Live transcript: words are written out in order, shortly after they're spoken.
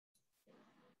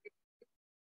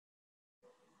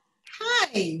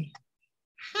Hi.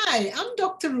 Hi, I'm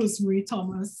Dr. Rosemary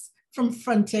Thomas from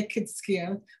Frontier Kids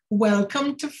Care.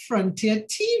 Welcome to Frontier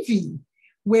TV,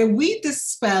 where we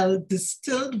dispel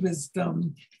distilled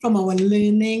wisdom from our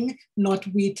learning, not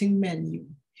waiting menu.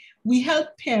 We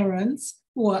help parents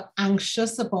who are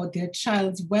anxious about their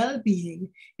child's well-being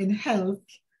in health,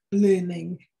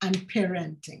 learning, and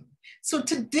parenting. So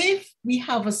today we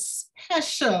have a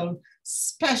special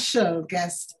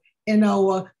guest in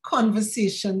our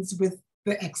conversations with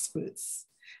the experts.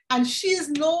 And she is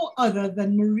no other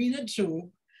than Marina Joab,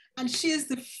 and she is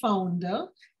the founder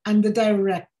and the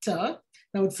director.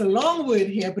 Now it's a long word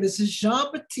here, but it's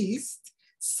Jean-Baptiste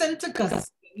Saint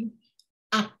Augustine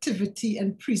Activity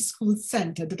and Preschool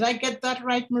Center. Did I get that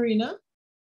right, Marina?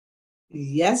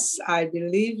 Yes, I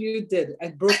believe you did. I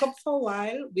broke up for a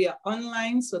while. We are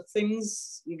online, so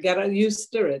things, you get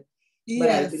used to it. Yes. But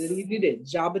I believe you did.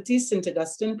 Jean-Baptiste Saint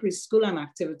Augustine Preschool and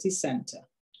Activity Center.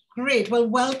 Great. Well,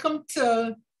 welcome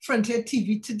to Frontier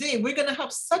TV today. We're going to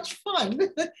have such fun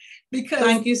because...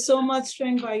 Thank you so much for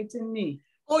inviting me.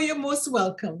 Oh, you're most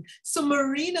welcome. So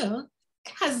Marina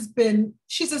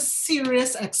she's a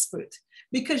serious expert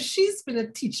because she's been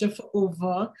a teacher for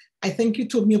over, I think you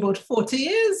told me about 40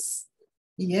 years.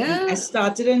 Yeah. I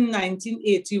started in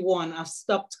 1981. I've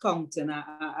stopped counting.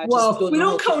 I well, just don't we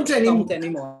know don't count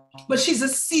anymore. But But she's a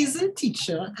seasoned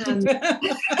teacher. And,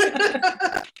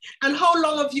 and how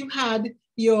long have you had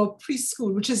your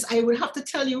preschool, which is, I would have to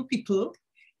tell you people,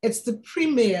 it's the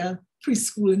premier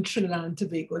preschool in Trinidad and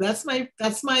Tobago. That's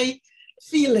my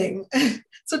feeling.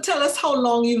 So tell us how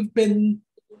long you've been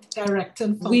director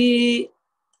and founder. We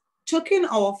took in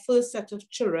our first set of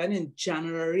children in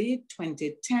January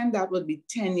 2010. That would be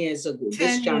 10 years ago.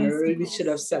 This January, we should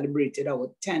have celebrated our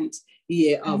 10th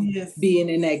year of being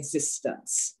in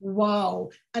existence.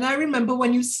 Wow. And I remember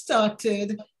when you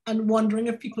started and wondering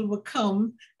if people would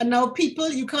come. And now people,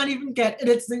 you can't even get it.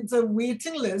 It's a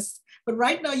waiting list. But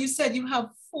right now you said you have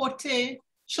 40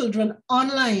 children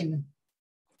online.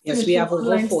 Yes, we have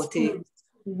over 40. Schools.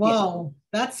 Wow,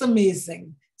 that's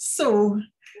amazing. So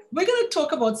we're going to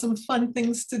talk about some fun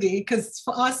things today because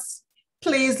for us,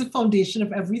 play is the foundation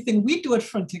of everything we do at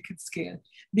Frontier Kids Care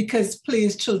because play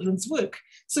is children's work.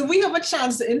 So we have a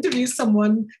chance to interview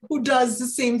someone who does the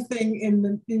same thing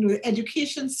in the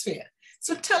education sphere.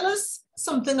 So tell us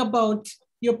something about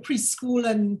your preschool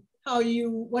and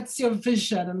what's your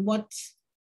vision and what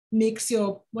makes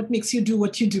you do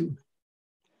what you do?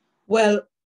 Well,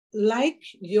 like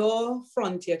your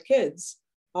Frontier Kids,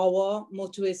 our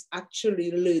motto is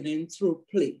actually learning through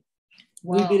play.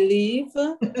 Wow. We believe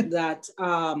that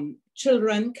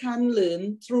children can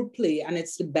learn through play, and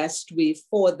it's the best way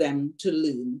for them to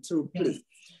learn through play. Yes.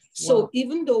 So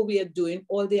even though we are doing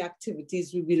all the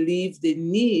activities we believe they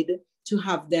need to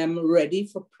have them ready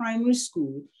for primary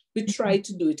school, we try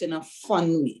to do it in a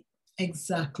fun way.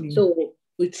 Exactly. So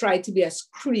we try to be as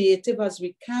creative as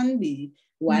we can be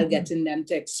while getting them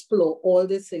to explore all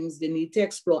the things they need to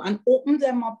explore and open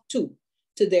them up to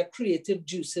their creative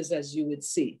juices, as you would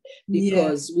say,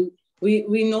 because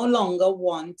we no longer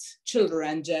want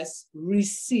children just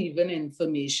receiving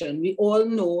information. We all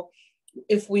know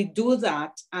if we do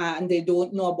that and they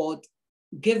don't know about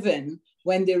giving,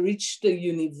 when they reach the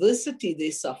university, they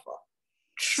suffer.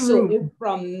 True. So if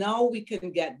from now we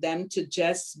can get them to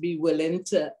just be willing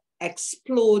to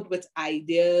explode with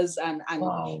ideas and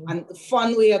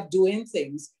fun way of doing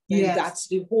things, then that's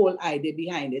the whole idea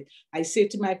behind it. I say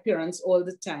to my parents all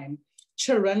the time,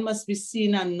 children must be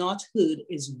seen and not heard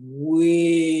is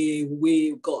way,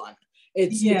 way gone.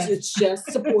 It's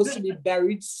just supposed to be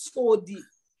buried so deep.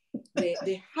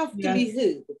 They have to be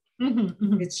heard.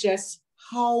 It's just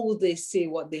how they say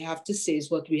what they have to say is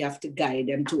what we have to guide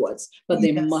them towards, but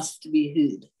they must be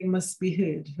heard. They must be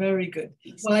heard. Very good.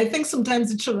 Well, I think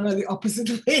sometimes the children are the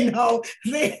opposite way now.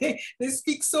 They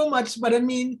speak so much, but I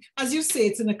mean, as you say,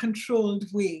 it's in a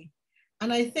controlled way.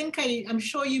 And I think I'm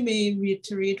sure you may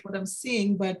reiterate what I'm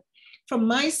saying, but from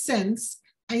my sense,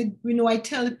 I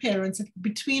tell the parents that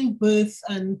between birth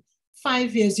and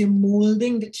 5 years, you're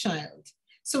molding the child.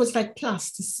 So it's like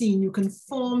plasticine, you can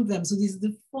form them. So these are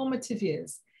the formative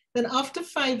years. Then after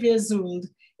 5 years old,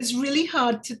 it's really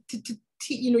hard to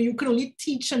you can only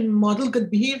teach and model good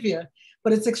behavior,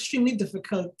 but it's extremely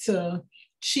difficult to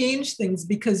change things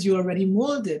because you're already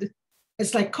molded.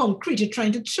 It's like concrete, you're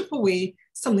trying to chip away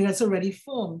something that's already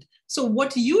formed. So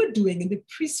what you're doing in the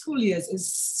preschool years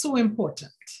is so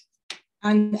important.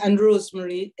 And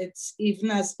Rosemary, it's even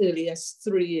as early as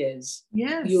 3 years.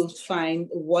 Yes. You'll find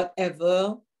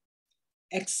whatever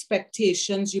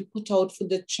expectations you put out for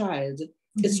the child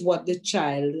is what the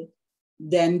child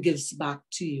then gives back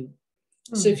to you.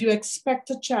 So if you expect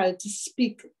a child to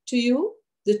speak to you,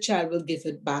 the child will give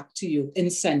it back to you in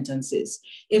sentences.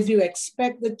 If you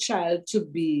expect the child to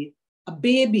be a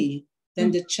baby,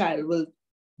 then the child will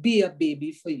be a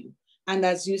baby for you. And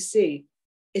as you say,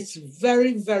 it's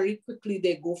very, very quickly,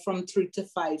 they go from 3 to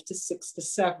 5 to 6 to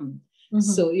 7.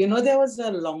 So, you know, there was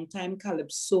a long time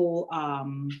calypso,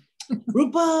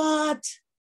 Rupert.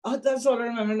 Oh, that's all I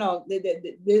remember now.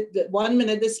 The 1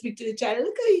 minute they speak to the child,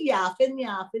 look at you yapping,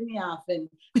 yapping, yapping.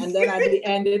 And then at the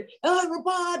end, oh,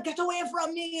 Rupert, get away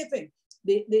from me.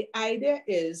 The idea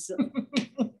is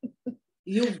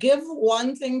you give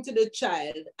one thing to the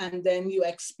child, and then you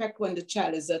expect when the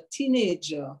child is a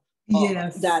teenager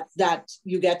that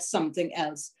you get something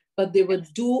else. But they will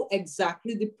do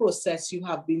exactly the process you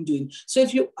have been doing. So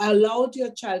if you allowed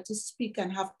your child to speak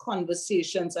and have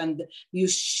conversations and you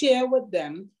share with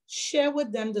them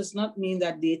does not mean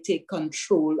that they take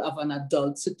control of an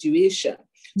adult situation.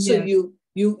 So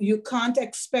you can't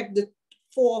expect the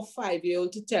 4 or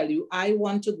 5-year-old to tell you, I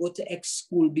want to go to X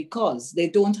school, because they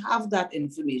don't have that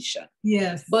information.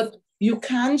 Yes. But you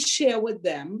can share with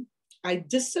them, I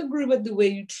disagree with the way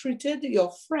you treated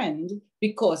your friend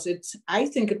because I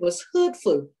think it was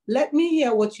hurtful. Let me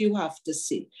hear what you have to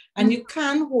say. And you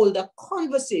can hold a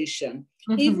conversation,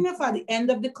 even if at the end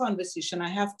of the conversation, I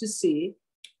have to say,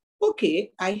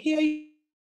 okay, I hear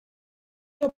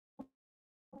your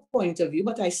point of view,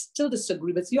 but I still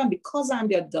disagree with you. And because I'm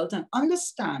the adult and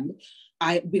understand,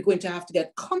 we're going to have to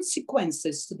get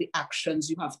consequences to the actions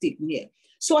you have taken here.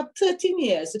 So at 13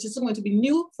 years, it is going to be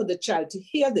new for the child to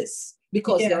hear this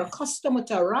because they're accustomed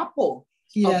to a rapport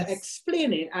of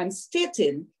explaining and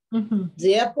stating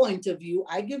their point of view.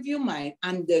 I give you mine.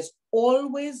 And there's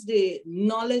always the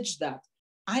knowledge that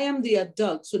I am the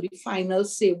adult. So the final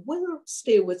say will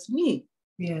stay with me.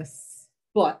 Yes.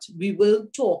 But we will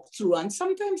talk through. And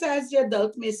sometimes as the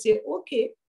adult may say, okay,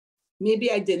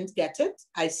 maybe I didn't get it.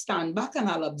 I stand back and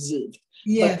I'll observe.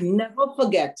 Yes. But never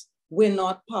forget, we're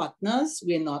not partners.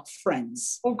 We're not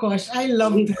friends. Oh gosh, I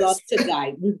love this. We've got to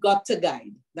guide. We've got to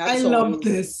guide. That's I love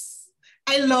this.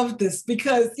 I love this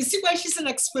because you see why she's an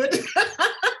expert?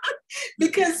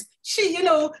 Because she, you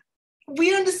know,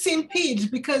 we're on the same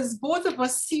page because both of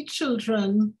us see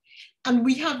children and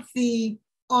we have the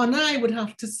honor, I would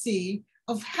have to say,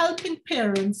 of helping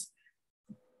parents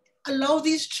allow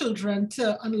these children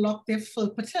to unlock their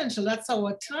full potential. That's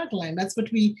our tagline. That's what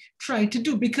we try to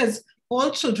do because all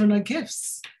children are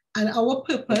gifts. And our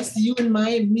purpose, me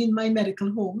in my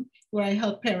medical home, where I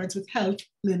help parents with health,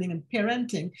 learning, and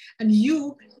parenting, and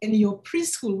you in your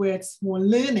preschool, where it's more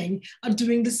learning, are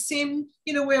doing the same.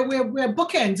 You know, we're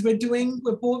bookends.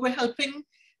 We're helping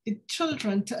the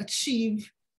children to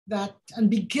achieve that and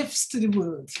be gifts to the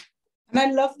world. And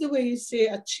I love the way you say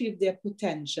achieve their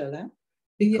potential,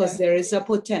 because there is a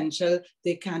potential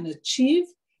they can achieve,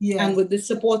 and with the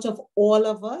support of all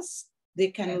of us, they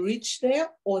can reach there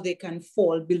or they can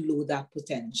fall below that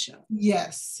potential.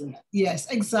 Yes,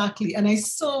 yes, exactly. And I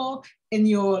saw in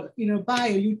your bio,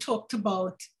 you talked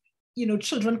about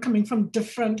children coming from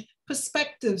different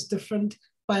perspectives, different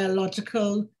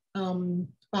biological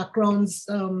backgrounds,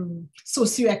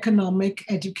 socioeconomic,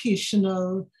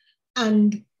 educational,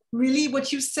 and really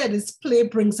what you said is play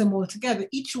brings them all together.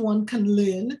 Each one can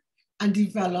learn and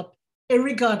develop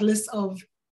irregardless of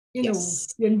the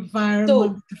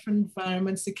environment, different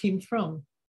environments they came from.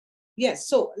 Yes,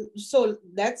 so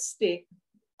let's take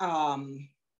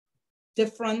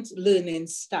different learning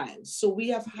styles. So we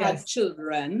have had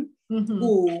children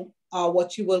who are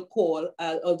what you will call,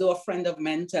 although a friend of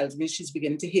mine tells me she's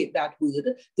beginning to hate that word,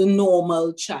 the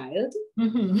normal child.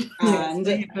 And yes,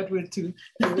 I hate that word too.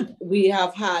 We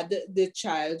have had the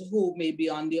child who may be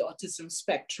on the autism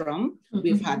spectrum.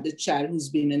 We've had the child who's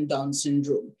been in Down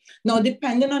syndrome. Now,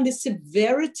 depending on the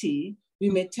severity, we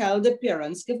may tell the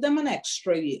parents, give them an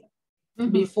extra year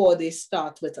before they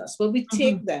start with us. But we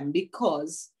take them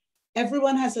because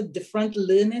everyone has a different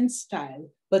learning style,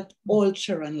 but all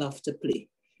children love to play.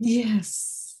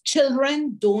 Yes.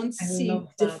 Children don't see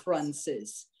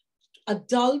differences.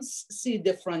 Adults see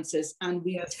differences and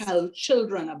we tell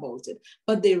children about it,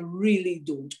 but they really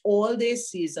don't. All they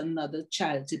see is another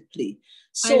child to play.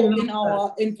 So in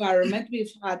our environment,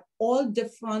 we've had all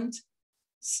different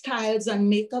styles and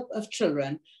makeup of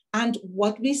children. And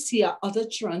what we see are other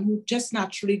children who just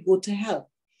naturally go to help.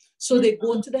 So they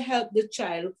go to help the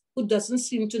child who doesn't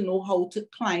seem to know how to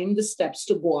climb the steps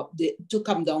to go up, to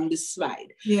come down the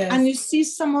slide. And you see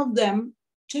some of them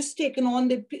just taking on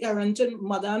the parent and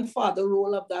mother and father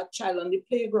role of that child on the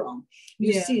playground.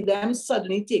 You see them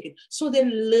suddenly take it. So they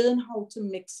learn how to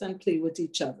mix and play with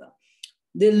each other.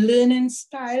 the learning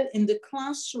style in the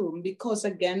classroom, because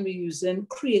again, we're using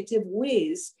creative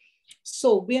ways.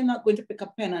 So we're not going to pick a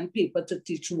pen and paper to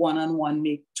teach 1 and 1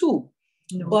 make 2,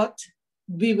 no. But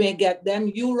we may get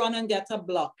them, you run and get a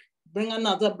block, bring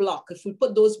another block. If we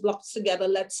put those blocks together,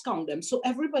 let's count them. So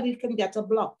everybody can get a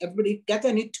block. Everybody get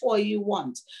any toy you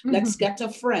want. Mm-hmm. Let's get a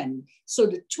friend. So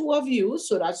the 2 of you,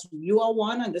 so that's you are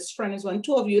 1 and this friend is 1,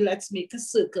 2 of you, let's make a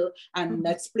circle and mm-hmm.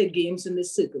 let's play games in the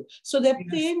circle. So they're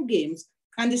playing games,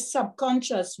 and the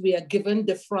subconscious, we are given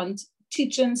different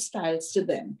teaching styles to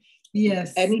them.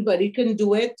 Yes. Anybody can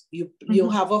do it. You mm-hmm.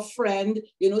 have a friend,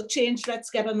 change, let's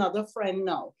get another friend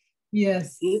now.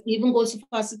 Yes. You even go so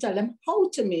far as to tell them how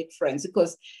to make friends,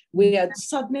 because we are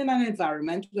suddenly in an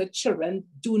environment where children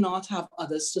do not have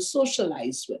others to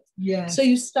socialize with. Yes. So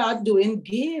you start doing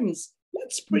games.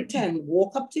 Let's pretend,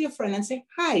 walk up to your friend and say,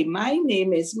 hi, my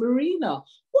name is Marina.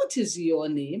 What is your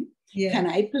name? Yeah. Can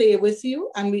I play with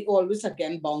you? And we always,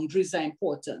 again, boundaries are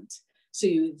important. So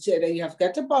you have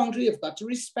got a boundary, you've got to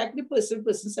respect the person. The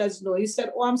person says no, you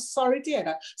said, oh, I'm sorry to hear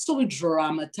that. So we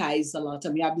dramatize a lot. I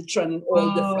mean, I've been trying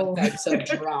all different types of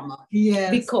drama.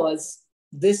 Yes. Because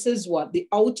this is what the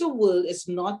outer world is,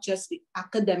 not just the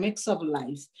academics of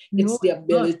life. It's the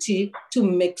ability to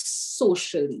mix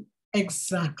socially.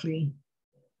 Exactly.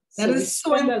 That is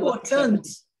so important.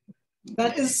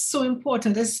 That is so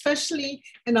important, especially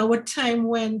in our time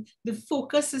when the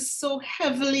focus is so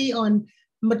heavily on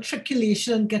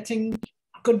matriculation, getting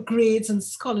good grades and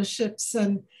scholarships.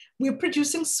 And we're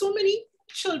producing so many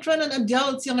children and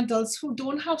adults, young adults, who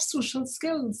don't have social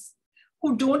skills,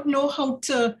 who don't know how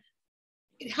to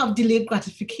have delayed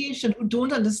gratification, who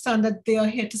don't understand that they are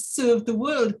here to serve the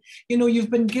world. You've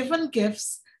been given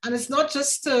gifts, and it's not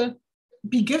just to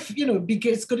be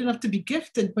it's good enough to be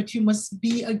gifted, but you must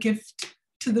be a gift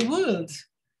to the world,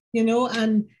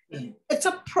 and it's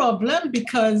a problem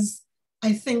because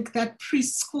I think that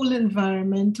preschool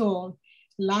environment or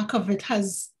lack of it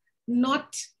has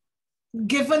not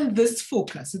given this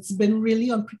focus. It's been really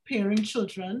on preparing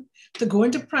children to go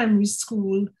into primary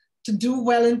school, to do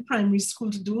well in primary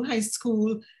school, to do high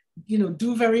school,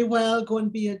 do very well, go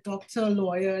and be a doctor,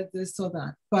 lawyer, this or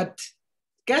that. But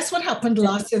guess what happened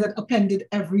last year that upended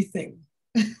everything?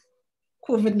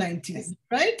 COVID-19,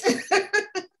 right?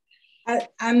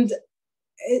 And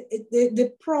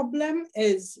the problem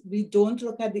is we don't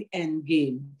look at the end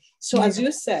game. So as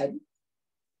you said,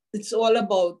 it's all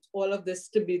about all of this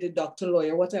to be the doctor,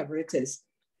 lawyer, whatever it is.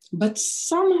 But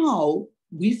somehow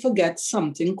we forget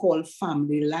something called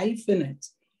family life in it.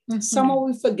 Mm-hmm. Somehow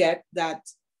we forget that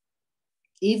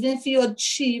even if you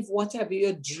achieve whatever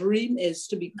your dream is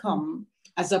to become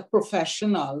as a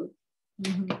professional,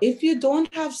 if you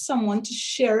don't have someone to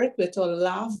share it with or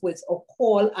laugh with or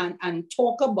call and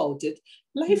talk about it,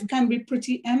 life can be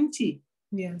pretty empty.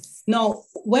 Yes. Now,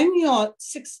 when you're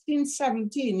 16,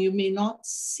 17, you may not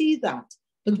see that.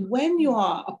 But when you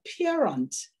are a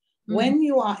parent, when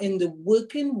you are in the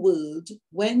working world,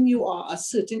 when you are a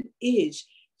certain age,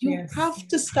 you have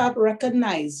to start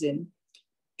recognizing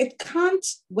it can't,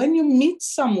 when you meet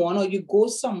someone or you go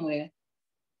somewhere,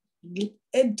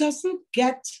 it doesn't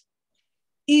get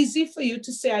easy for you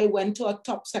to say, I went to a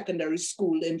top secondary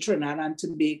school in Trinidad and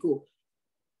Tobago.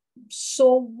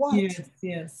 So what? Yes,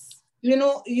 yes.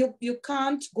 You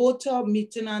can't go to a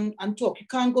meeting and talk. You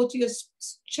can't go to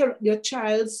your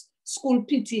child's school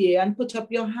PTA and put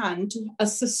up your hand to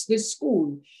assist the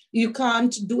school. You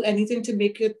can't do anything to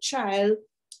make your child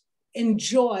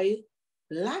enjoy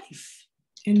life.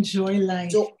 Enjoy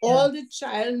life. So all the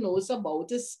child knows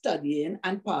about is studying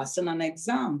and passing an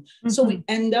exam. So we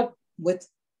end up with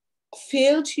a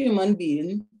failed human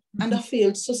being and a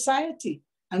failed society.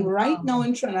 And right now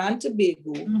in Trinidad and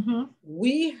Tobago,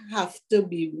 we have to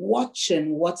be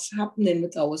watching what's happening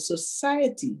with our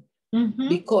society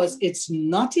because it's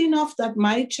not enough that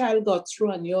my child got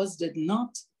through and yours did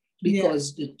not,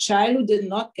 because the child who did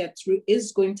not get through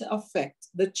is going to affect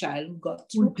the child who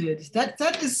got through.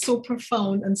 That is so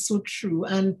profound and so true.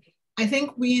 And I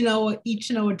think we, each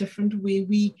in our different way,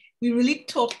 we really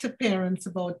talk to parents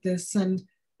about this and,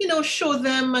 show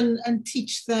them and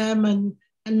teach them and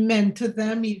mentor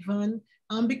them even,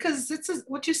 because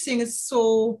what you're saying is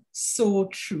so, so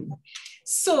true.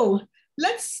 So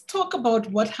let's talk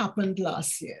about what happened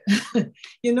last year.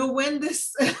 When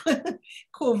this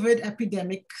COVID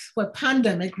epidemic,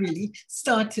 pandemic really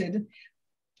started,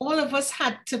 all of us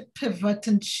had to pivot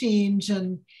and change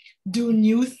and do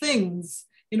new things.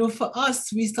 For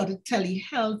us, we started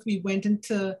telehealth. We went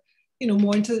into,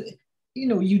 more into,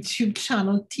 YouTube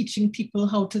channel, teaching people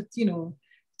how to,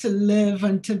 to live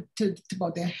and to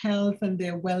about their health and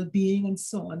their well-being and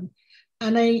so on.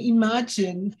 And I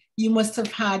imagine you must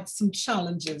have had some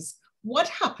challenges. What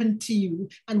happened to you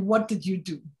and what did you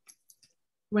do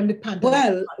when the pandemic?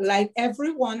 Well, like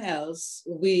everyone else,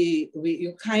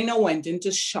 you kind of went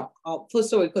into shock.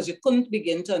 First of all, because you couldn't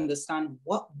begin to understand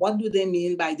what do they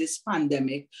mean by this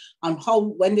pandemic, and how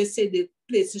when they say the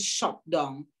place is shut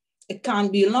down, it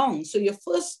can't be long. So your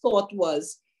first thought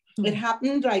was, it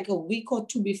happened like a week or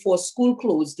two before school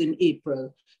closed in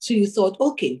April. So you thought,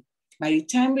 okay, by the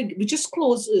time we just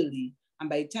closed early, and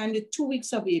by the time the 2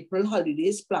 weeks of April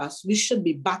holidays pass, we should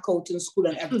be back out in school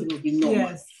and everything will be normal.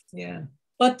 Yes, yeah.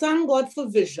 But thank God for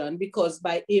vision, because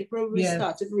by April we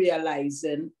started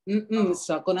realizing it's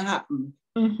not going to happen.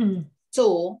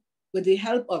 So with the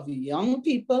help of young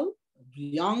people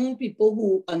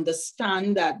who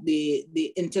understand that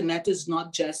the internet is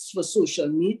not just for social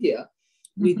media,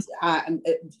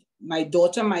 my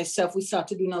daughter and myself, we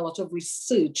started doing a lot of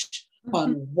research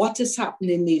on what is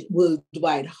happening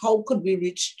worldwide. How could we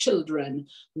reach children?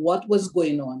 What was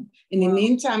going on? In the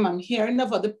meantime, I'm hearing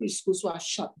of other preschools who are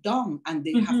shut down and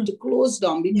they have to close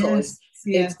down because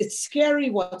it's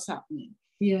scary what's happening.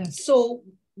 Yes. So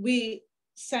we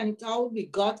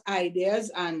got ideas,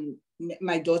 and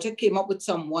my daughter came up with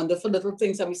some wonderful little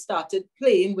things, and we started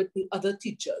playing with the other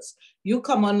teachers. You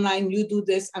come online, you do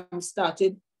this, and we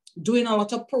started doing a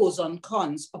lot of pros and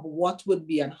cons of what would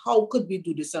be and how could we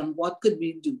do this and what could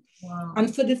we do. Wow.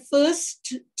 And for the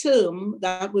first term,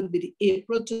 that would be the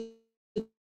April to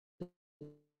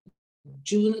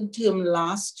June term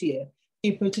last year,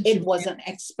 it was an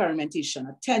experimentation,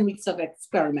 a 10 weeks of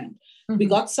experiment. We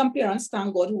got some parents,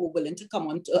 thank God, who were willing to come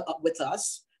on with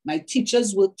us. My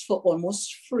teachers worked for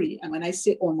almost free. And when I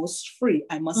say almost free,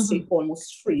 I must say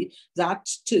almost free that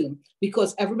term,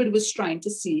 because everybody was trying to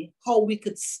see how we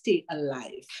could stay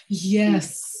alive.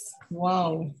 Yes.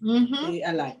 Wow. Stay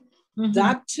alive.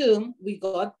 That term, we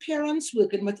got parents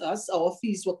working with us. Our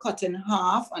fees were cut in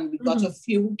half, and we got a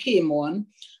few who came on,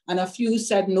 and a few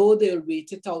said, no, they'll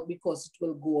wait it out because it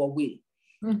will go away.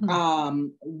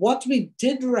 What we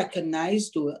did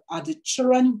recognize, though, are the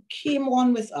children who came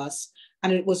on with us,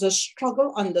 and it was a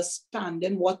struggle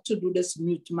understanding what to do, this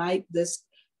mute mic, this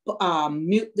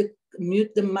mute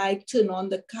the mic, turn on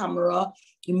the camera,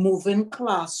 moving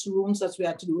classrooms as we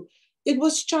had to do. It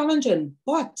was challenging,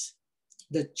 but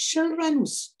the children who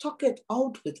stuck it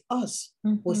out with us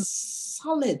was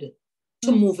solid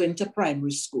to move into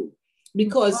primary school,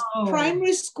 because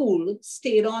primary school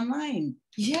stayed online.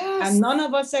 Yes. And none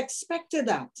of us expected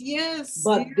that. Yes.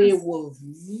 But they were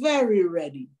very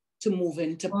ready to move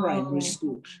into primary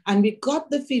school. And we got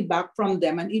the feedback from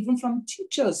them, and even from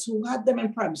teachers who had them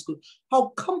in primary school, how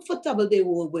comfortable they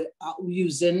were with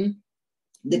using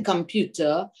the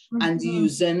computer and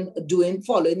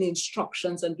following the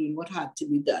instructions and doing what had to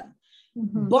be done.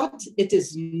 But it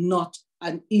is not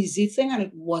an easy thing, and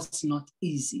it was not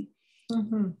easy.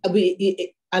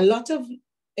 A lot of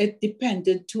it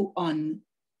depended too on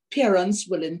parents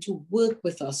willing to work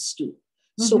with us too.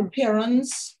 So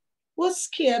parents were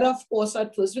scared, of course,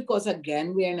 at first, because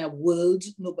again, we're in a world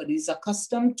nobody's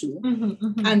accustomed to.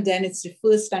 And then it's the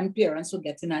first time parents were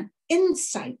getting an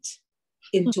insight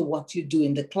into what you do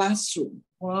in the classroom.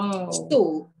 Wow.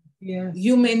 So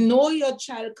you may know your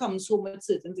child comes home with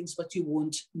certain things, but you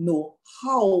won't know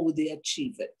how they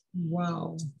achieve it.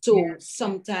 Wow. So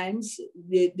sometimes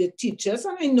the teachers,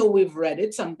 and I know we've read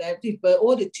it, sometimes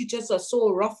people, the teachers are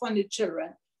so rough on the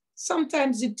children.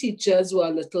 Sometimes the teachers were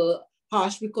a little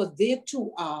harsh because they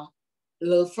too are a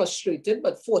little frustrated,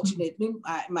 but fortunately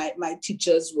my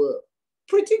teachers were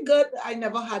pretty good. I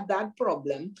never had that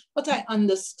problem, but I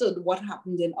understood what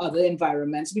happened in other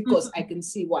environments, because I can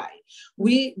see why.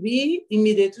 We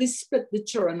immediately split the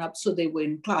children up so they were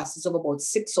in classes of about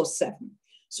 6 or 7.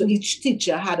 So each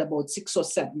teacher had about 6 or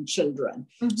 7 children.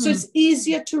 So it's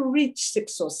easier to reach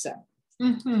 6 or 7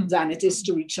 than it is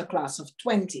to reach a class of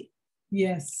 20.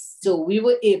 Yes. So we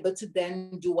were able to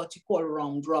then do what you call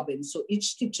round robin. So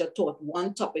each teacher taught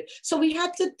one topic. So we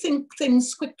had to think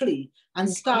things quickly and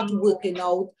start working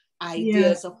out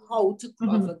ideas of how to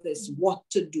cover this, what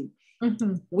to do.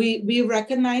 We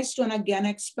recognized, and again,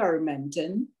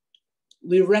 experimenting,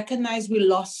 we recognized we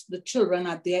lost the children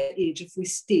at their age if we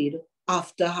stayed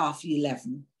after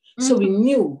 11:30. So we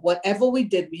knew whatever we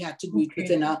did, we had to do it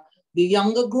within the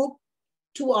younger group,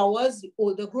 2 hours, the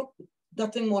older group,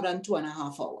 nothing more than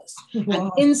 2.5 hours.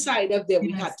 And inside of there,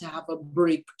 we had to have a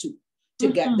break too,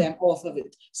 to get them off of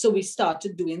it. So we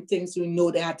started doing things. We know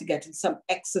they had to get in some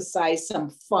exercise,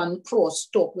 some fun cross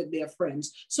talk with their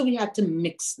friends. So we had to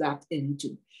mix that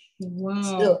into. Wow.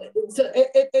 So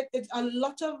it's a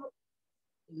lot of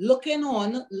looking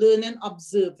on, learning,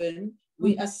 observing,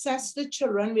 We assessed the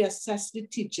children, we assessed the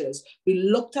teachers. We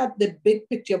looked at the big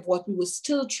picture of what we were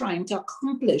still trying to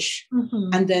accomplish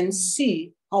and then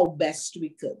see how best we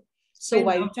could. So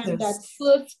by the time that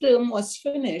first term was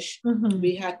finished,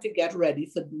 we had to get ready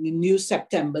for the new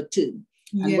September term.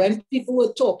 And when people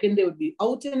were talking, they would be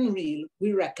out in real.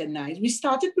 We recognized, we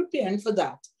started preparing for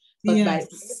that. But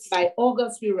by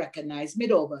August, we recognized,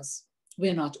 mid-August,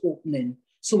 we're not opening.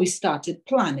 So we started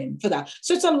planning for that.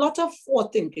 So it's a lot of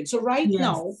forethinking. So right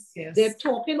now, they're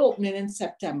talking opening in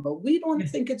September. We don't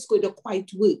think it's going to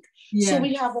quite work. So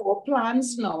we have our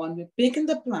plans now, and we're making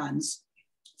the plans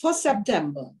for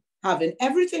September, having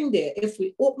everything there. If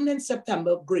we open in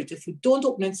September, great. If we don't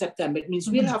open in September, it means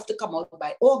we'll have to come out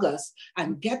by August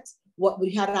and get what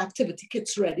we had activity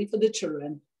kits ready for the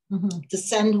children to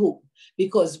send home.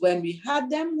 Because when we had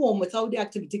them home without the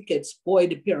activity kits, boy,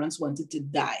 the parents wanted to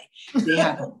die. They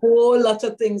had a whole lot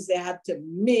of things they had to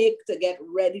make to get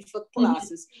ready for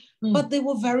classes, but they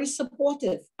were very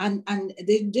supportive and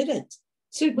they did it.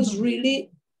 So it was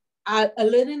really a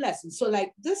learning lesson. So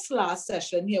like this last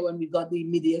session here, when we got the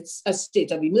immediate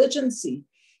state of emergency,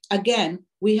 again,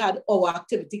 we had our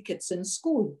activity kits in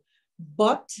school,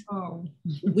 but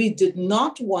we did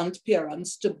not want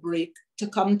parents to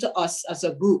come to us as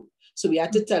a group. So we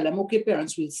had to tell them, okay,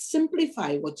 parents, we'll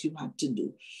simplify what you had to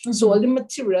do. So all the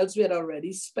materials we had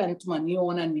already spent money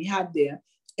on and we had there,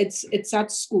 it's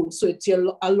at school. So it's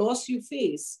a loss you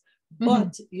face,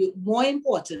 but more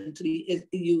importantly,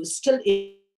 you still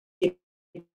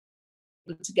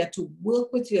to get to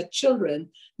work with your children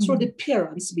through the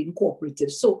parents being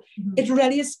cooperative. So it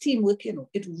really is teamwork, you know,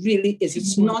 it really is.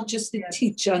 It's not just the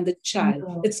teacher and the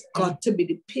child. It's got to be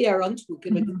the parent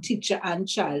working with the teacher and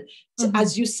child,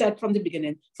 as you said from the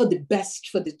beginning, for the best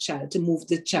for the child, to move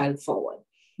the child forward.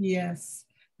 Yes,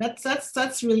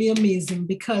 that's really amazing,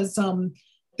 because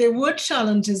there were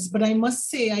challenges, but I must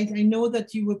say, I know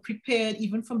that you were prepared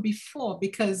even from before,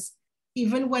 because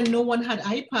even when no one had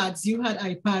iPads, you had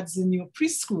iPads in your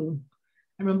preschool.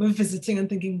 I remember visiting and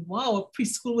thinking, wow, a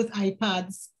preschool with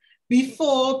iPads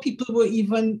before people were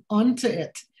even onto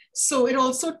it. So it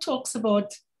also talks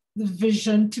about the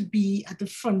vision to be at the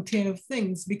frontier of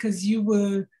things, because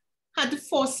you had the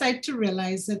foresight to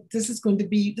realize that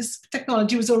this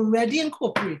technology was already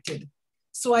incorporated.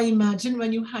 So I imagine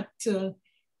when you had to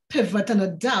pivot and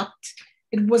adapt,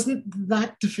 it wasn't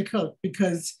that difficult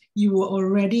because you were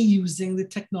already using the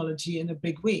technology in a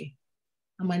big way.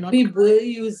 Am I not? We were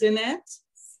using it,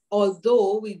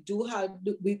 although we do have,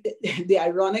 the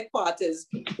ironic part is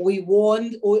we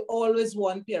always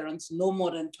warn parents no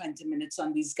more than 20 minutes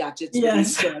on these gadgets.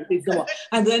 Yes.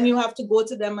 And then you have to go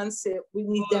to them and say, we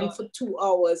need them for 2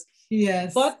 hours.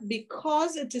 Yes. But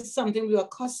because it is something we are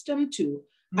accustomed to,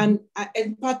 and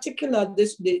in particular,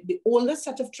 the older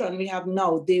set of children we have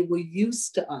now, they were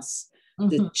used to us.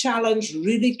 The challenge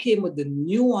really came with the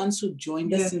new ones who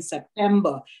joined us in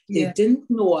September. They didn't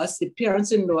know us, the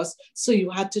parents didn't know us, so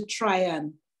you had to try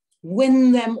and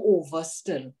win them over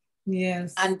still.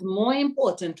 Yes. And more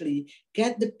importantly,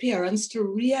 get the parents to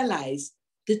realize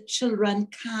the children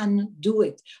can do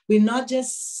it. We're not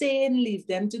just saying leave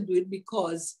them to do it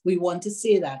because we want to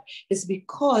say that. It's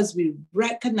because we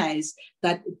recognize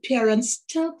that parents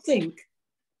still think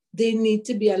they need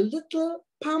to be a little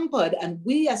pampered, and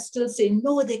we are still saying,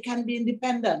 no, they can be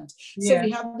independent. So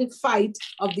we have the fight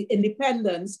of the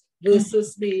independence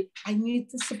versus I need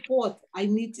to support,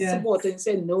 and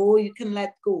say, no, you can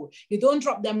let go. You don't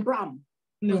drop them, Bram.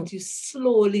 No. But you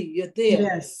slowly, you're there.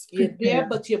 Yes. You're there,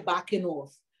 but you're backing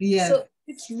off. Yes. So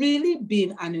it's really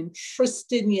been an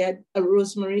interesting year,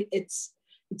 Rosemary. It's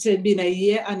been a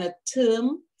year and a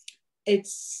term.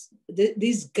 It's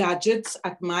these gadgets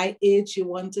at my age, you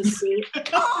want to say,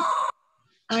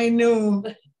 I know.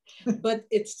 But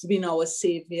it's been our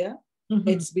savior.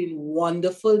 It's been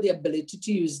wonderful, the ability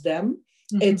to use them.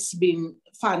 It's been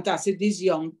fantastic.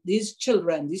 These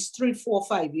children, these 3, 4,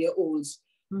 5-year-olds,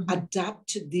 adapt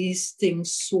to these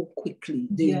things so quickly.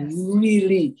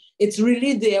 It's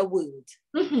really their world.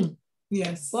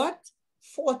 Yes. But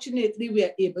fortunately, we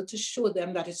are able to show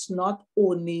them that it's not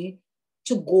only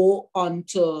to go on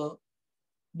to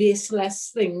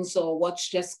baseless things or watch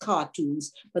just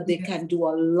cartoons, but they can do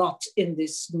a lot in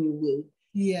this new world.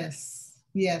 Yes,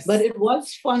 yes. But it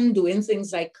was fun doing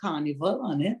things like carnival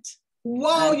on it.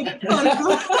 Wow, you did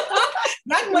carnival?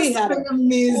 That must have been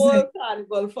amazing. Whole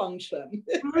carnival function.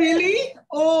 Really?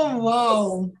 Oh,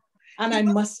 wow. And I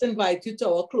must invite you to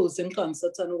our closing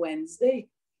concert on Wednesday.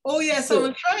 Oh, yes, I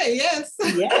will try, yes.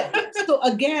 Yeah. So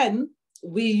again,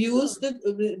 we used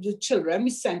the children, we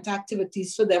sent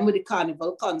activities for them with the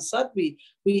carnival concert. We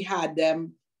had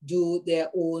them do their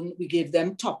own, we gave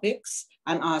them topics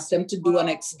and asked them to do an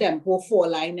extempo,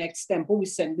 4-line extempo. We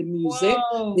sent the music,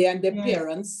 they and their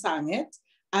parents sang it.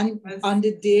 And on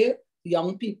the day,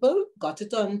 young people got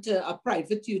it onto a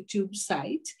private YouTube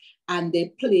site and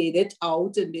they played it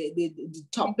out and the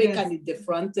topic and the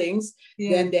different things.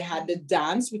 Then they had the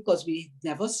dance because we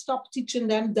never stopped teaching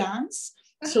them dance.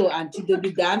 So Auntie did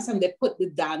the dance and they put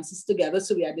the dances together.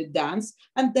 So we had the dance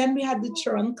and then we had the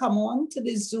children come on to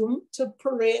the Zoom to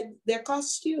parade their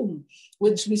costume,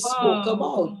 which we spoke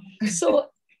about. So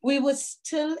we were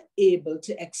still able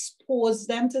to expose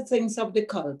them to things of the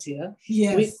culture.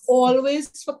 We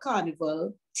always, for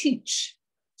Carnival, teach.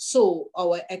 So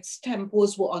our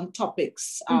extempos were on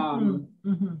topics,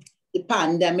 the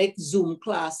pandemic Zoom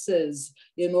classes,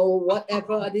 you know,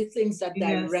 whatever are the things that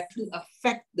directly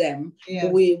affect them.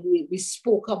 We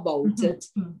spoke about it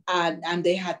and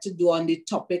they had to do on the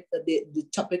topic, the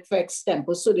topic for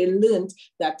extempo. So they learned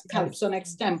that Calypso and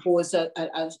extempo is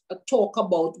a talk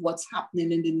about what's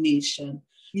happening in the nation.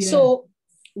 So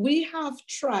we have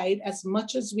tried as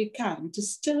much as we can to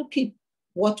still keep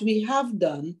what we have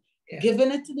done,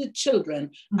 giving it to the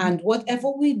children, and whatever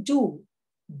we do,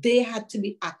 they had to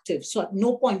be active. So at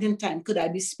no point in time could I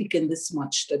be speaking this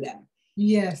much to them.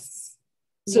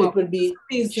 So it would be,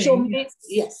 show me,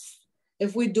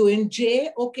 if we're doing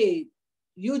J, okay,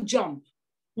 you jump.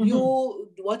 You,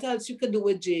 what else you can do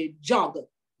with J? Jog.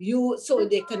 You, so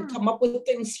they can come up with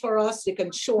things for us. They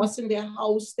can show us in their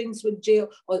house things with J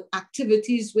or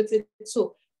activities with it.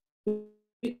 So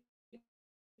we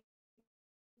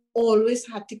always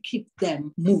had to keep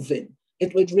them moving.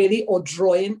 It would really, or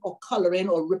drawing, or coloring,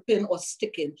 or ripping, or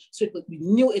sticking. So we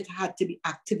knew it had to be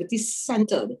activity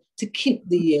centered to keep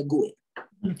the year going.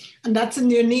 And that's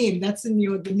in your name. That's in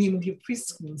the name of your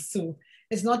preschool. So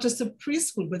it's not just a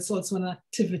preschool, but it's also an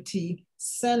activity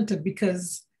center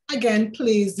because, again,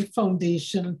 play is the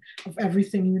foundation of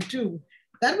everything you do.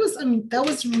 That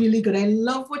was really good. I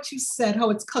love what you said,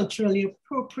 how it's culturally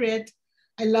appropriate.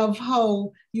 I love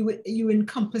how you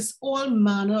encompass all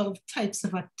manner of types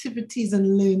of activities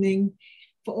and learning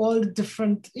for all the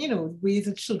different, ways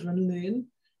that children learn.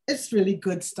 It's really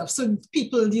good stuff. So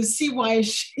people, you see why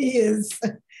she is,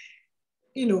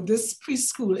 this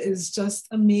preschool is just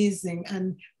amazing.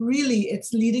 And really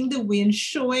it's leading the way and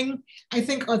showing, I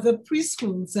think, other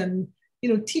preschools and,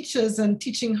 teachers and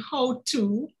teaching how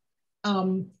to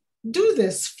do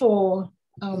this for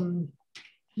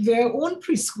their own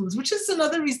preschools, which is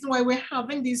another reason why we're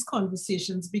having these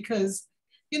conversations because,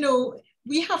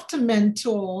 we have to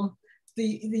mentor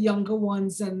the younger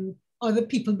ones and other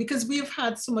people because we've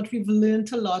had so much, we've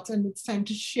learned a lot and it's time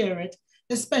to share it,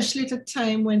 especially at a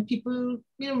time when people,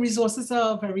 resources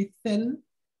are very thin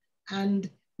and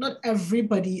not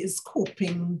everybody is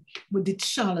coping with the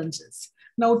challenges.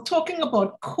 Now, talking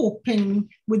about coping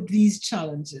with these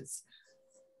challenges,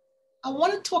 I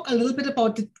want to talk a little bit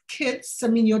about the kids. I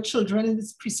mean, your children in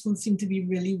this preschool seem to be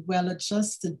really well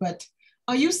adjusted, but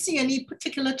are you seeing any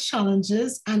particular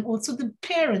challenges? And also the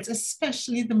parents,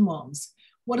 especially the moms,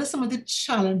 what are some of the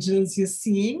challenges you're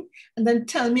seeing? And then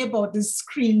tell me about the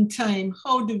screen time.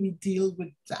 How do we deal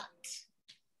with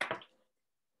that?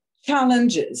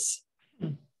 Challenges.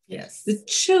 Yes. The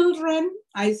children,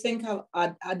 I think,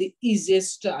 are the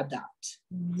easiest to adapt.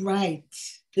 Right.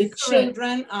 The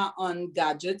children are on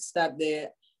gadgets that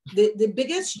the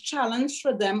biggest challenge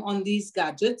for them on these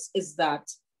gadgets is that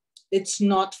it's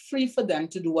not free for them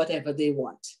to do whatever they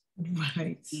want.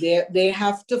 Right. They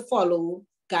have to follow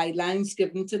guidelines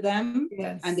given to them,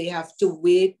 and they have to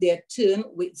wait their turn,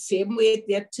 wait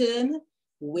their turn,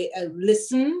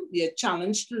 listen, they're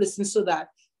challenged to listen so that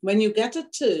when you get a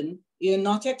turn, you're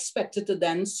not expected to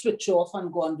then switch off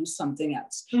and go and do something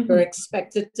else. You're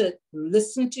expected to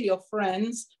listen to your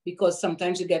friends because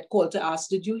sometimes you get called to ask,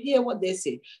 did you hear what they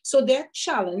say? So their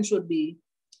challenge would be,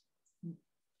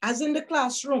 as in the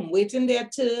classroom, waiting their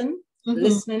turn,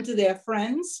 listening to their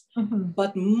friends,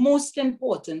 but most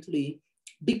importantly,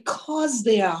 because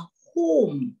they are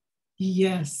home,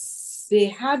 they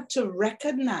had to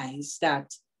recognize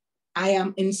that I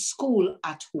am in school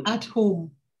at home. At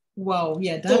home. Wow,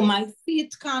 yeah. So my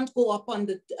feet can't go up on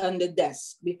the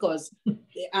desk because the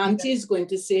auntie is going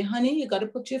to say, honey, you got to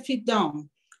put your feet down.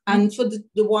 And for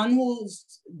the one who's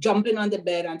jumping on the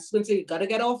bed, and it's going to say, you got to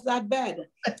get off that bed.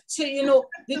 So,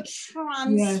 the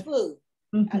transfer,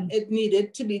 it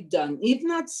needed to be done.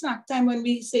 Even at snack time, when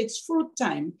we say it's fruit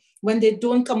time, when they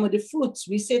don't come with the fruits,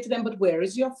 we say to them, but where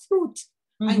is your fruit?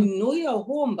 I know you're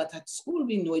home, but at school,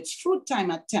 we know it's fruit time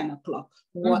at 10 o'clock.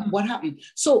 What happened?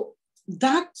 So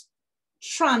that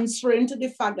transferring to the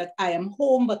fact that I am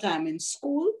home, but I'm in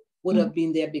school, would have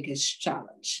been their biggest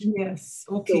challenge. Yes,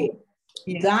 okay.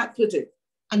 So that was it.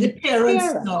 And the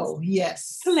parents know,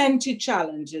 yes. Plenty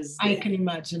challenges there. I can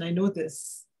imagine, I know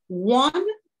this. One,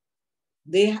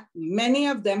 many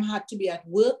of them had to be at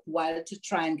work while to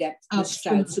try and get this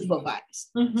child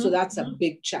supervised. So that's a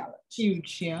big challenge.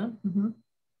 Huge, yeah.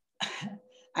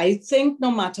 I think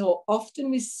no matter how often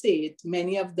we say it,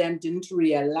 many of them didn't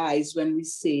realize when we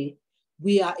say,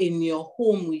 we are in your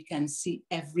home, we can see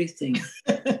everything.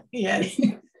 Yes.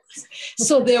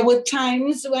 So there were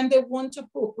times when they weren't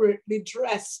appropriately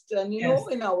dressed and, you know,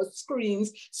 in our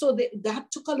screens. So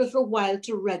that took a little while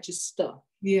to register.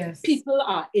 Yes. People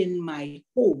are in my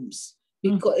homes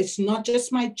because it's not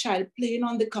just my child playing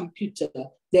on the computer.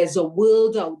 There's a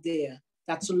world out there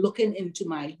that's looking into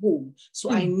my home.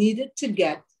 So I needed to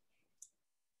get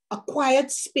a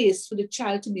quiet space for the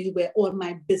child to be where all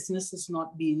my business is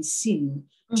not being seen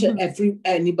to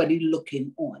anybody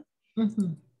looking on.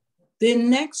 The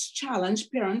next challenge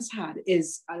parents had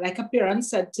is, like a parent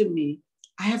said to me,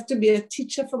 I have to be a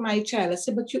teacher for my child. I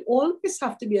said, but you always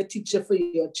have to be a teacher for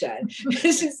your child.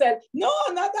 She said, no,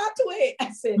 not that way. I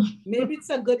said, maybe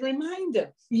it's a good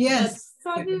reminder. Yes.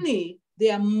 But suddenly they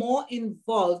are more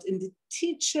involved in the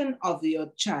teaching of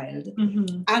your child.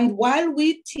 And while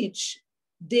we teach,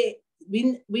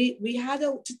 we had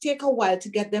to take a while to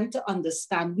get them to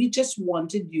understand. We just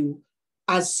wanted you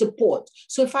as support.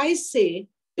 So if I say,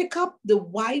 pick up the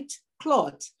white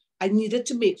cloth, I needed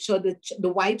to make sure that the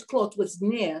white cloth was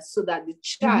near so that the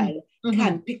child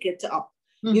can pick it up.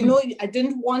 You know, I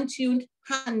didn't want you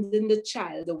handing the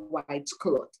child the white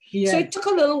cloth. So it took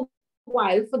a little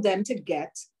while for them to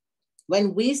get,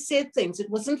 when we say things, it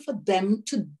wasn't for them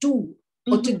to do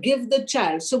or to give the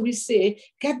child. So we say,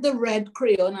 get the red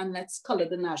crayon and let's color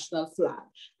the national flag.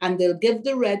 And they'll give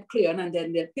the red crayon and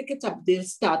then they'll pick it up. They'll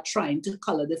start trying to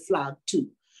color the flag too.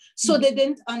 So they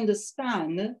didn't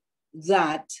understand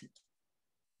that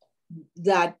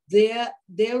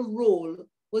their role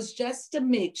was just to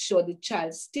make sure the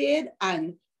child stayed.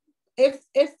 And if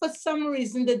for some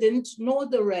reason they didn't know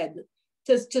the red,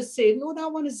 to say, no,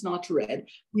 that one is not red,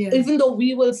 even though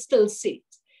we will still say it,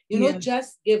 you know,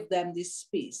 just give them this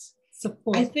space.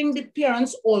 Support. I think the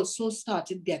parents also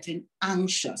started getting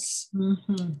anxious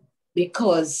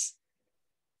because,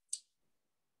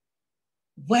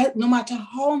 well, no matter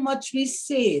how much we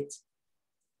say it,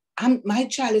 my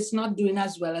child is not doing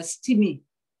as well as Timmy.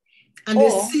 And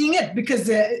they're seeing it because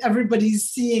everybody's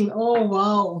seeing, oh,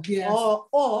 wow. Yes.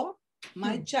 Or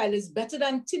my child is better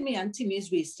than Timmy and Timmy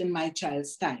is wasting my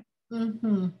child's time.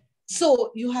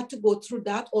 So you had to go through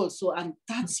that also. And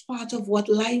that's part of what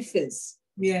life is.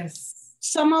 Yes.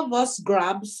 Some of us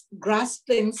grasp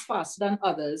things faster than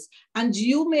others. And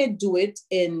you may do it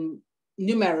in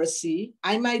numeracy,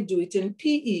 I might do it in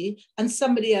PE, and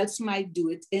somebody else might do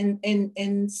it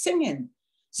in singing.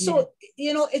 So,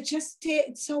 you know, it just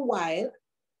takes a while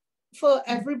for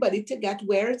everybody to get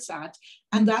where it's at.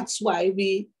 And that's why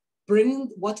we bring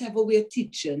whatever we're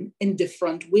teaching in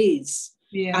different ways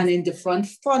and in different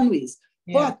fun ways.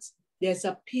 But there's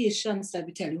a patience that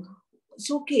we tell you, it's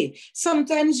okay.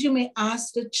 Sometimes you may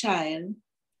ask the child,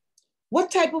 what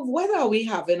type of weather are we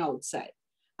having outside?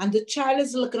 And the child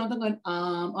is looking out and going,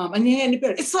 and you hear the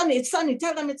parent, it's sunny,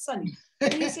 tell them it's sunny.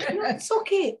 And you say, no, it's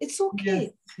okay, it's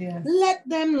okay. Let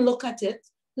them look at it,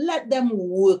 let them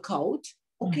work out.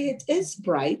 Okay, it is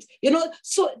bright, you know,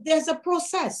 so there's a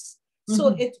process.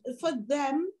 So for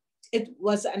them, it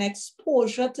was an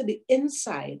exposure to the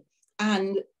inside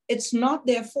and it's not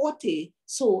their forte,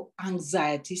 so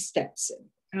anxiety steps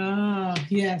in.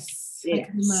 Yes. Yeah.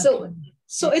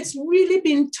 So it's really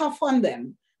been tough on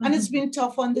them. And it's been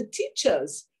tough on the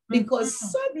teachers because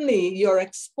suddenly you're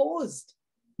exposed.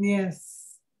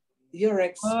 Yes. You're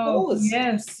exposed.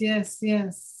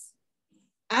 Yes.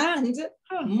 And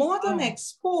more than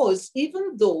exposed,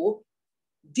 even though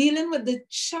dealing with the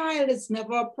child is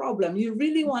never a problem, you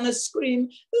really want to scream,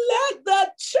 let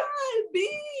that child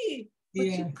be. But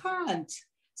you can't.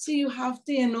 So you have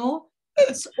to, you know,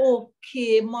 it's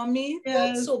okay, mommy.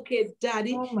 That's okay,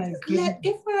 daddy. Oh my goodness.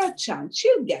 Give her a chance.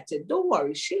 She'll get it. Don't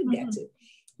worry, she'll get it.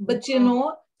 But you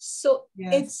know, so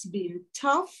it's been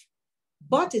tough,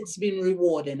 but it's been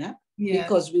rewarding,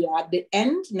 because we are at the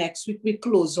end. Next week we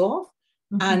close off,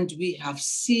 and we have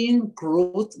seen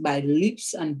growth by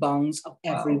leaps and bounds of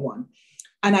everyone.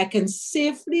 And I can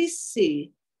safely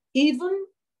say, even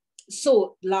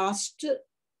so, last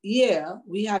year,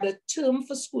 we had a term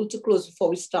for school to close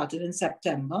before we started in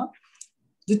September.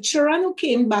 The children who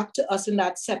came back to us in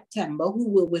that September, who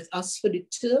were with us for the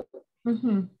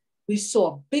term, we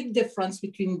saw a big difference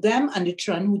between them and the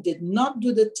children who did not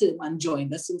do the term and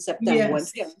joined us in September when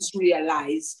parents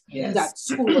realized that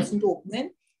school wasn't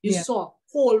opening. You saw a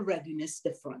whole readiness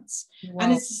difference. Wow.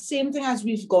 And it's the same thing as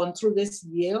we've gone through this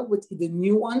year with the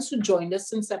new ones who joined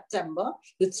us in September,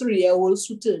 the 3-year-olds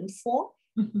who turned 4.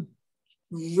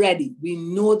 Ready. We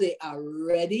know they are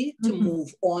ready to move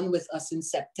on with us in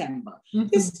September.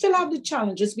 They still have the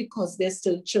challenges because they're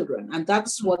still children. And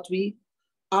that's what we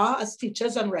are as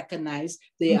teachers and recognize.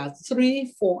 They are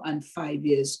 3, 4, and 5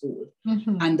 years old.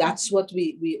 And that's what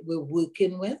we're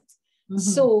working with.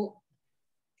 So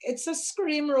it's a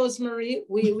scream, Rosemary.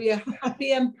 We are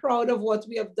happy and proud of what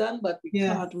we have done, but we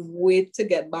can't wait to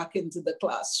get back into the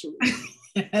classroom.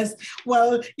 Yes.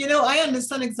 Well, I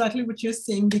understand exactly what you're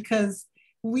saying, because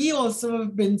we also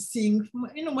have been seeing,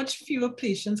 much fewer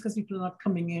patients because people are not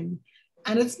coming in.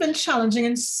 And it's been challenging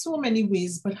in so many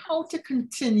ways, but how to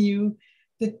continue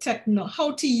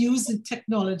how to use the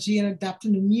technology and adapt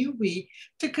in a new way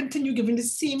to continue giving the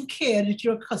same care that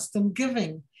you're accustomed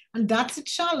giving. And that's a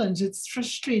challenge. It's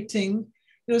frustrating.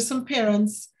 Some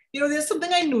parents, there's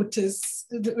something I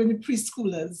noticed in the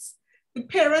preschoolers. The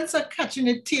parents are catching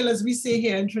a tail, as we say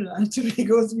here in Trinidad and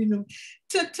Tobago, as we know,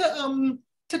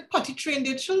 to potty train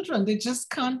their children. They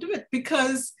just can't do it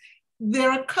because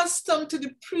they're accustomed to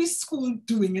the preschool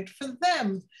doing it for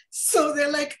them. So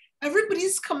they're like,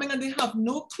 everybody's coming and they have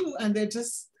no clue, and they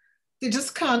just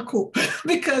can't cope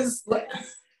because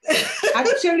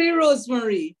actually,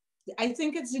 Rosemary, I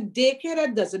think it's the daycare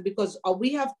that does it, because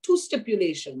we have 2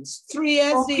 stipulations: 3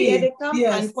 years the year they come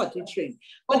and potty train.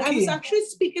 But I was actually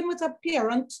speaking with a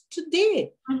parent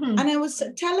today, and I was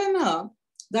telling her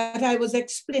that I was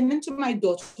explaining to my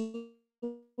daughter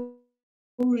who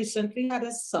recently had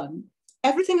a son,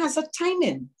 everything has a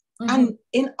timing. And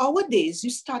in our days,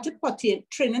 you started potty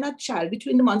training a child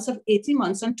between the months of 18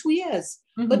 months and 2 years.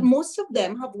 But most of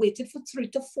them have waited for 3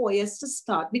 to 4 years to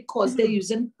start because they're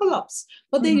using pull-ups.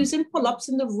 But they're using pull-ups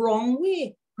in the wrong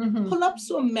way.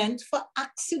 Pull-ups were meant for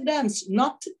accidents,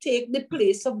 not to take the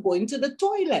place of going to the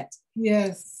toilet.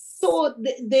 Yes. So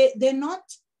they're not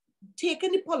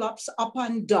taking the pull-ups up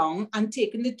and down and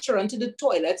taking the children to the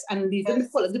toilets and leaving the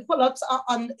pull-ups. The pull-ups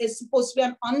is supposed to be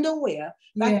an underwear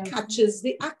that catches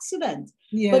the accident.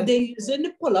 But they're using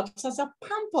the pull-ups as a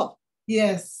pamper.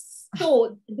 Yes.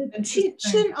 So the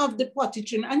teaching of the potty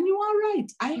training, and you are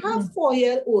right, I have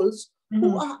 4-year-olds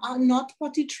who are not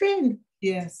potty trained.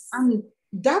 Yes. And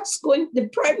that's the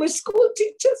primary school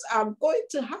teachers are going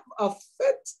to have a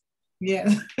fit.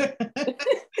 Yeah.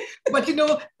 But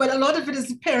a lot of it is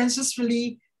the parents just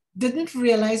really didn't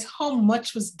realize how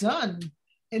much was done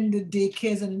in the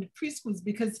daycares and in the preschools,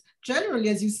 because generally,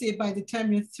 as you say, by the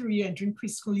time you're 3 entering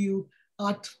preschool, you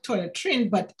are toilet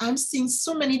trained. But I'm seeing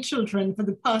so many children for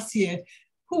the past year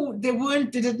who they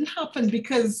didn't happen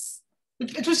because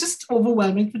it was just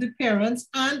overwhelming for the parents.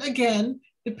 And again,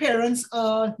 the parents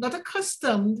are not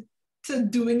accustomed to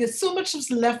doing it. So much was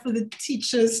left for the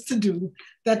teachers to do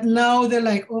that now they're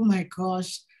like, oh my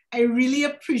gosh, I really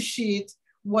appreciate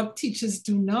what teachers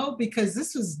do now, because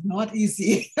this was not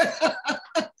easy.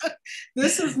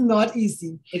 This is not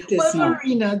easy. Well,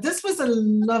 Marina, this was a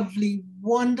lovely,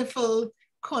 wonderful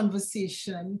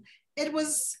conversation. It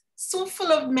was so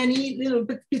full of many little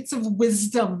bits of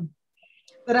wisdom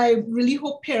that I really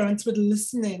hope parents would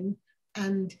listen in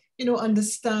and,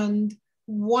 understand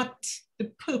what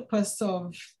the purpose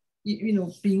of,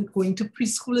 going to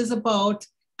preschool is about,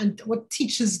 and what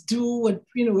teachers do. And,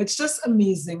 it's just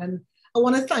amazing. And I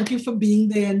want to thank you for being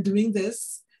there and doing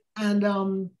this. And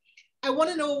I want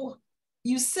to know,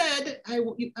 you said,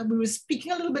 we were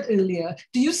speaking a little bit earlier,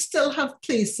 do you still have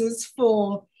places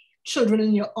for children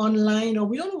in your online, or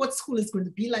we don't know what school is going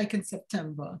to be like in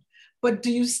September, but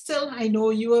do you still, I know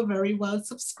you are very well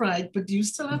subscribed, but do you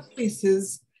still have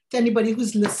places to anybody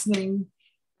who's listening?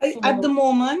 At the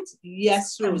moment,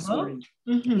 yes, Rosemary.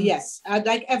 Yes,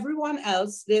 like everyone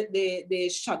else, the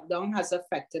shutdown has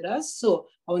affected us. So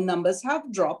our numbers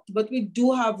have dropped, but we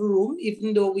do have room.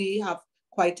 Even though we have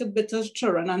quite a bit of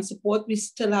children and support, we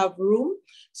still have room.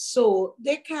 So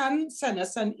they can send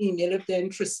us an email if they're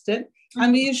interested.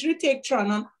 And we usually take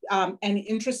children on any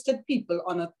interested people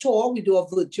on a tour. We do a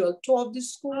virtual tour of the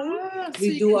school.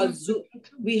 We do a Zoom.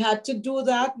 We had to do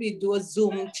that. We do a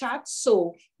Zoom chat.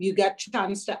 So you get a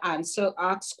chance to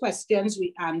ask questions,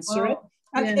 we answer it.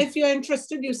 And if you're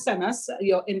interested, you send us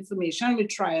your information. We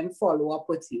try and follow up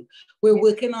with you. We're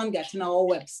working on getting our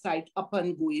website up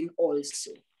and going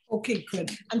also. Okay,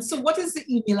 good. And so what is the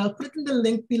email? I'll put it in the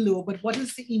link below, but what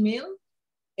is the email?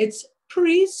 It's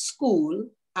preschool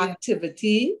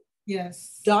activity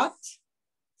dot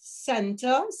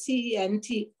center,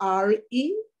 CENTRE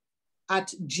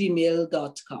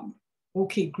 @gmail.com.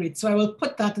 Okay, great. So I will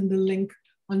put that in the link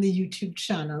on the YouTube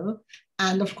channel.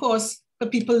 And of course, for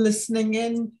people listening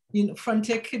in, you know,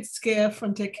 Frontier Kids Care,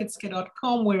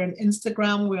 frontierkidscare.com. We're on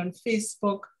Instagram, we're on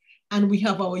Facebook, and we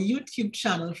have our YouTube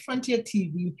channel, Frontier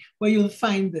TV, where you'll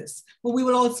find this. But we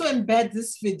will also embed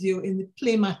this video in the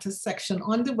Play Matters section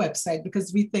on the website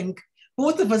because we think,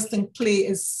 both of us think play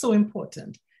is so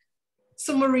important.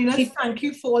 So Marina, thank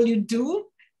you for all you do.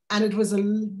 And it was a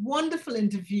wonderful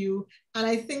interview. And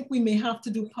I think we may have to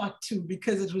do part 2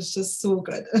 because it was just so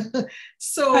good.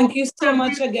 So thank you so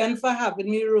much again for having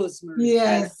me, Rosemary.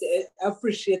 Yes. I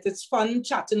appreciate it. It's fun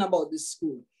chatting about this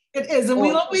school. It is. And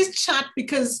we always chat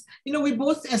because, you know, we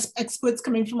both as experts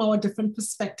coming from our different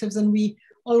perspectives, and we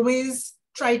always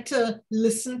try to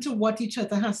listen to what each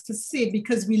other has to say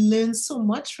because we learn so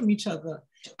much from each other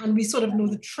and we sort of know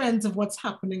the trends of what's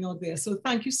happening out there. So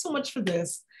thank you so much for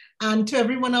this. And to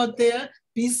everyone out there,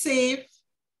 be safe,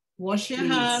 wash your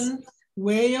hands,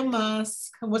 wear your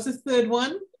mask. And what's the third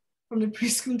one from the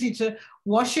preschool teacher?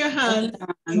 Wash your hands,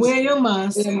 wear your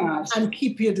mask, and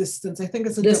keep your distance. I think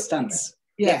it's a distance.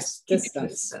 Yes,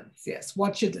 distance. Yes,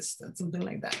 watch your distance, something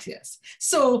like that, yes.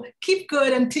 So keep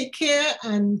good and take care,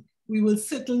 and we will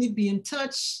certainly be in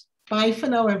touch. Bye for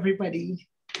now, everybody.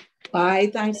 Bye.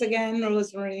 Thanks again,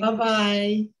 Rosemary.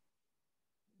 Bye-bye.